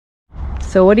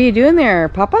So what are you doing there,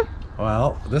 Papa?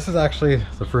 Well, this is actually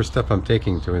the first step I'm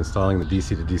taking to installing the DC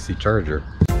to DC charger.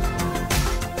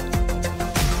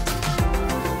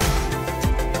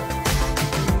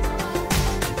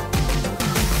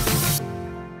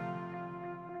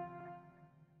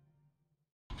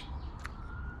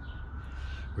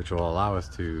 Which will allow us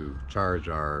to charge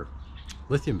our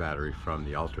lithium battery from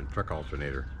the truck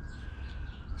alternator.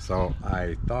 So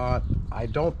I thought, I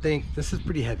don't think, this is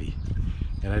pretty heavy,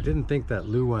 and I didn't think that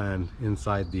Luan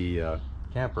inside the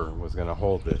camper was going to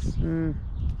hold this.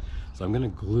 So I'm going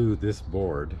to glue this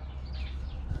board,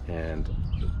 and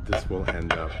this will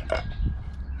end up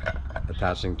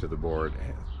attaching to the board,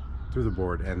 through the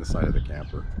board and the side of the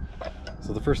camper.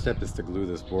 So the first step is to glue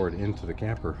this board into the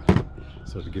camper,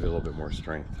 so to give it a little bit more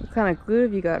strength. What kind of glue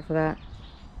have you got for that?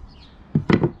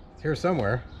 It's here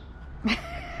somewhere.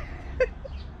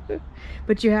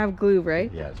 But you have glue,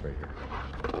 right? Yeah, it's right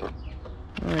here.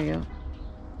 There you go.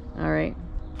 All right.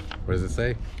 What does it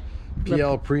say?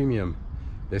 PL Premium,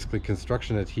 basically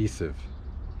construction adhesive.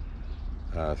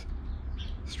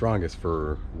 Strongest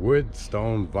for wood,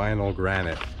 stone, vinyl,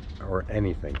 granite, or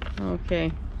anything.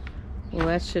 Okay. Well,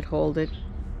 that should hold it.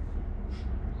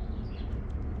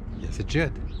 Yes, it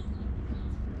should.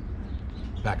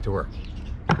 Back to work.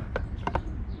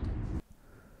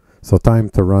 So time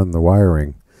to run the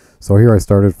wiring. So here I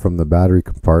started from the battery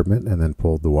compartment and then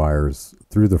pulled the wires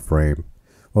through the frame.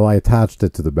 Well, I attached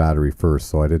it to the battery first,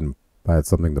 so I had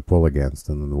something to pull against,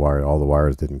 and then all the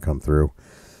wires didn't come through.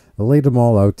 I laid them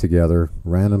all out together,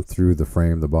 ran them through the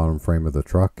frame, the bottom frame of the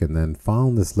truck, and then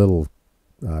found this little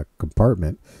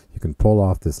compartment. You can pull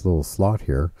off this little slot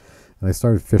here, and I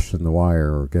started fishing the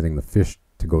wire, or getting the fish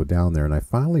to go down there, and I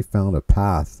finally found a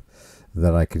path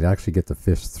that I could actually get the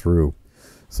fish through.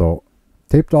 So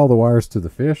taped all the wires to the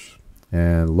fish,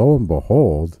 and lo and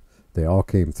behold, they all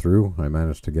came through. I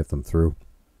managed to get them through,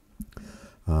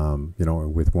 you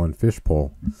know, with one fish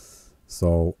pole.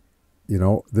 So, you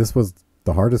know, this was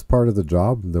the hardest part of the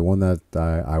job, the one that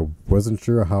I wasn't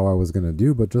sure how I was going to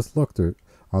do, but just look, there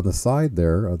on the side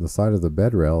there, on the side of the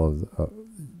bed rail,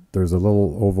 there's a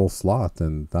little oval slot,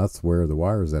 and that's where the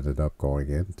wires ended up going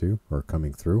into, or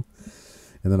coming through.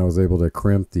 And then I was able to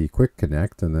crimp the quick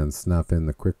connect and then snap in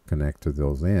the quick connect to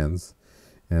those ends,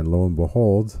 and lo and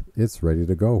behold, it's ready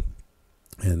to go.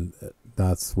 And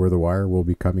that's where the wire will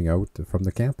be coming out from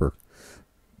the camper.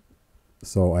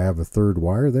 So I have a third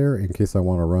wire there in case I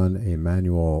want to run a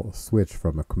manual switch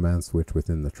from a command switch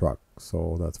within the truck.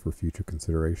 So that's for future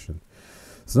consideration.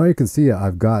 So now you can see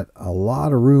I've got a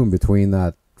lot of room between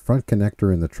that front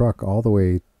connector in the truck all the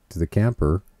way to the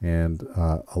camper, and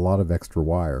a lot of extra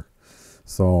wire.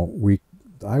 So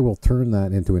I will turn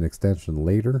that into an extension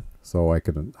later, so I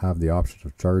can have the option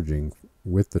of charging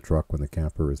with the truck when the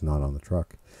camper is not on the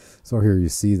truck. So here you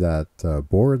see that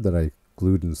board that I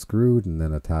glued and screwed, and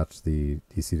then attached the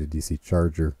DC to DC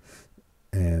charger.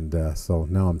 And so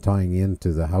now I'm tying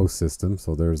into the house system.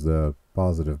 So there's the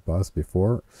positive bus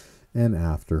before and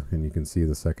after, and you can see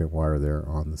the second wire there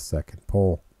on the second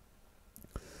pole.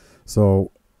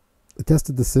 So I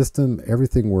tested the system,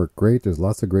 everything worked great. There's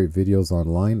lots of great videos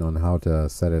online on how to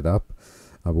set it up,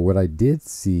 but what I did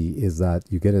see is that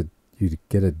you get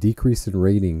a decrease in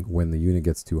rating when the unit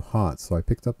gets too hot. So I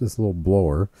picked up this little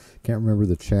blower. Can't remember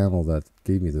the channel that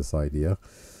gave me this idea.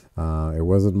 It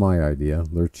wasn't my idea.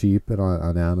 They're cheap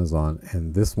on Amazon,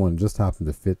 and this one just happened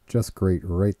to fit just great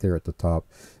right there at the top.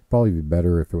 Probably be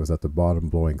better if it was at the bottom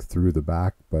blowing through the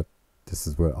back, but this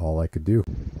is all I could do.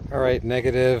 All right,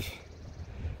 negative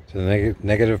to the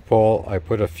negative pole. I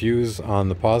put a fuse on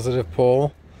the positive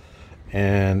pole,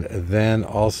 and then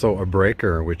also a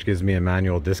breaker, which gives me a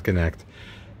manual disconnect.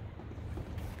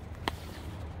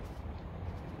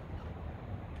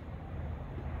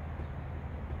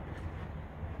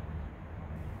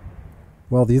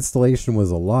 Well, the installation was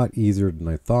a lot easier than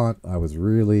I thought. I was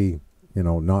really, you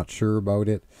know, not sure about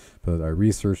it, but I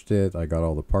researched it. I got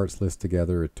all the parts list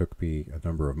together. It took me a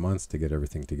number of months to get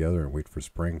everything together and wait for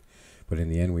spring, but in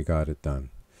the end we got it done.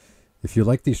 If you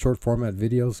like these short format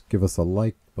videos, give us a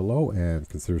like below and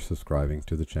consider subscribing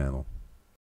to the channel.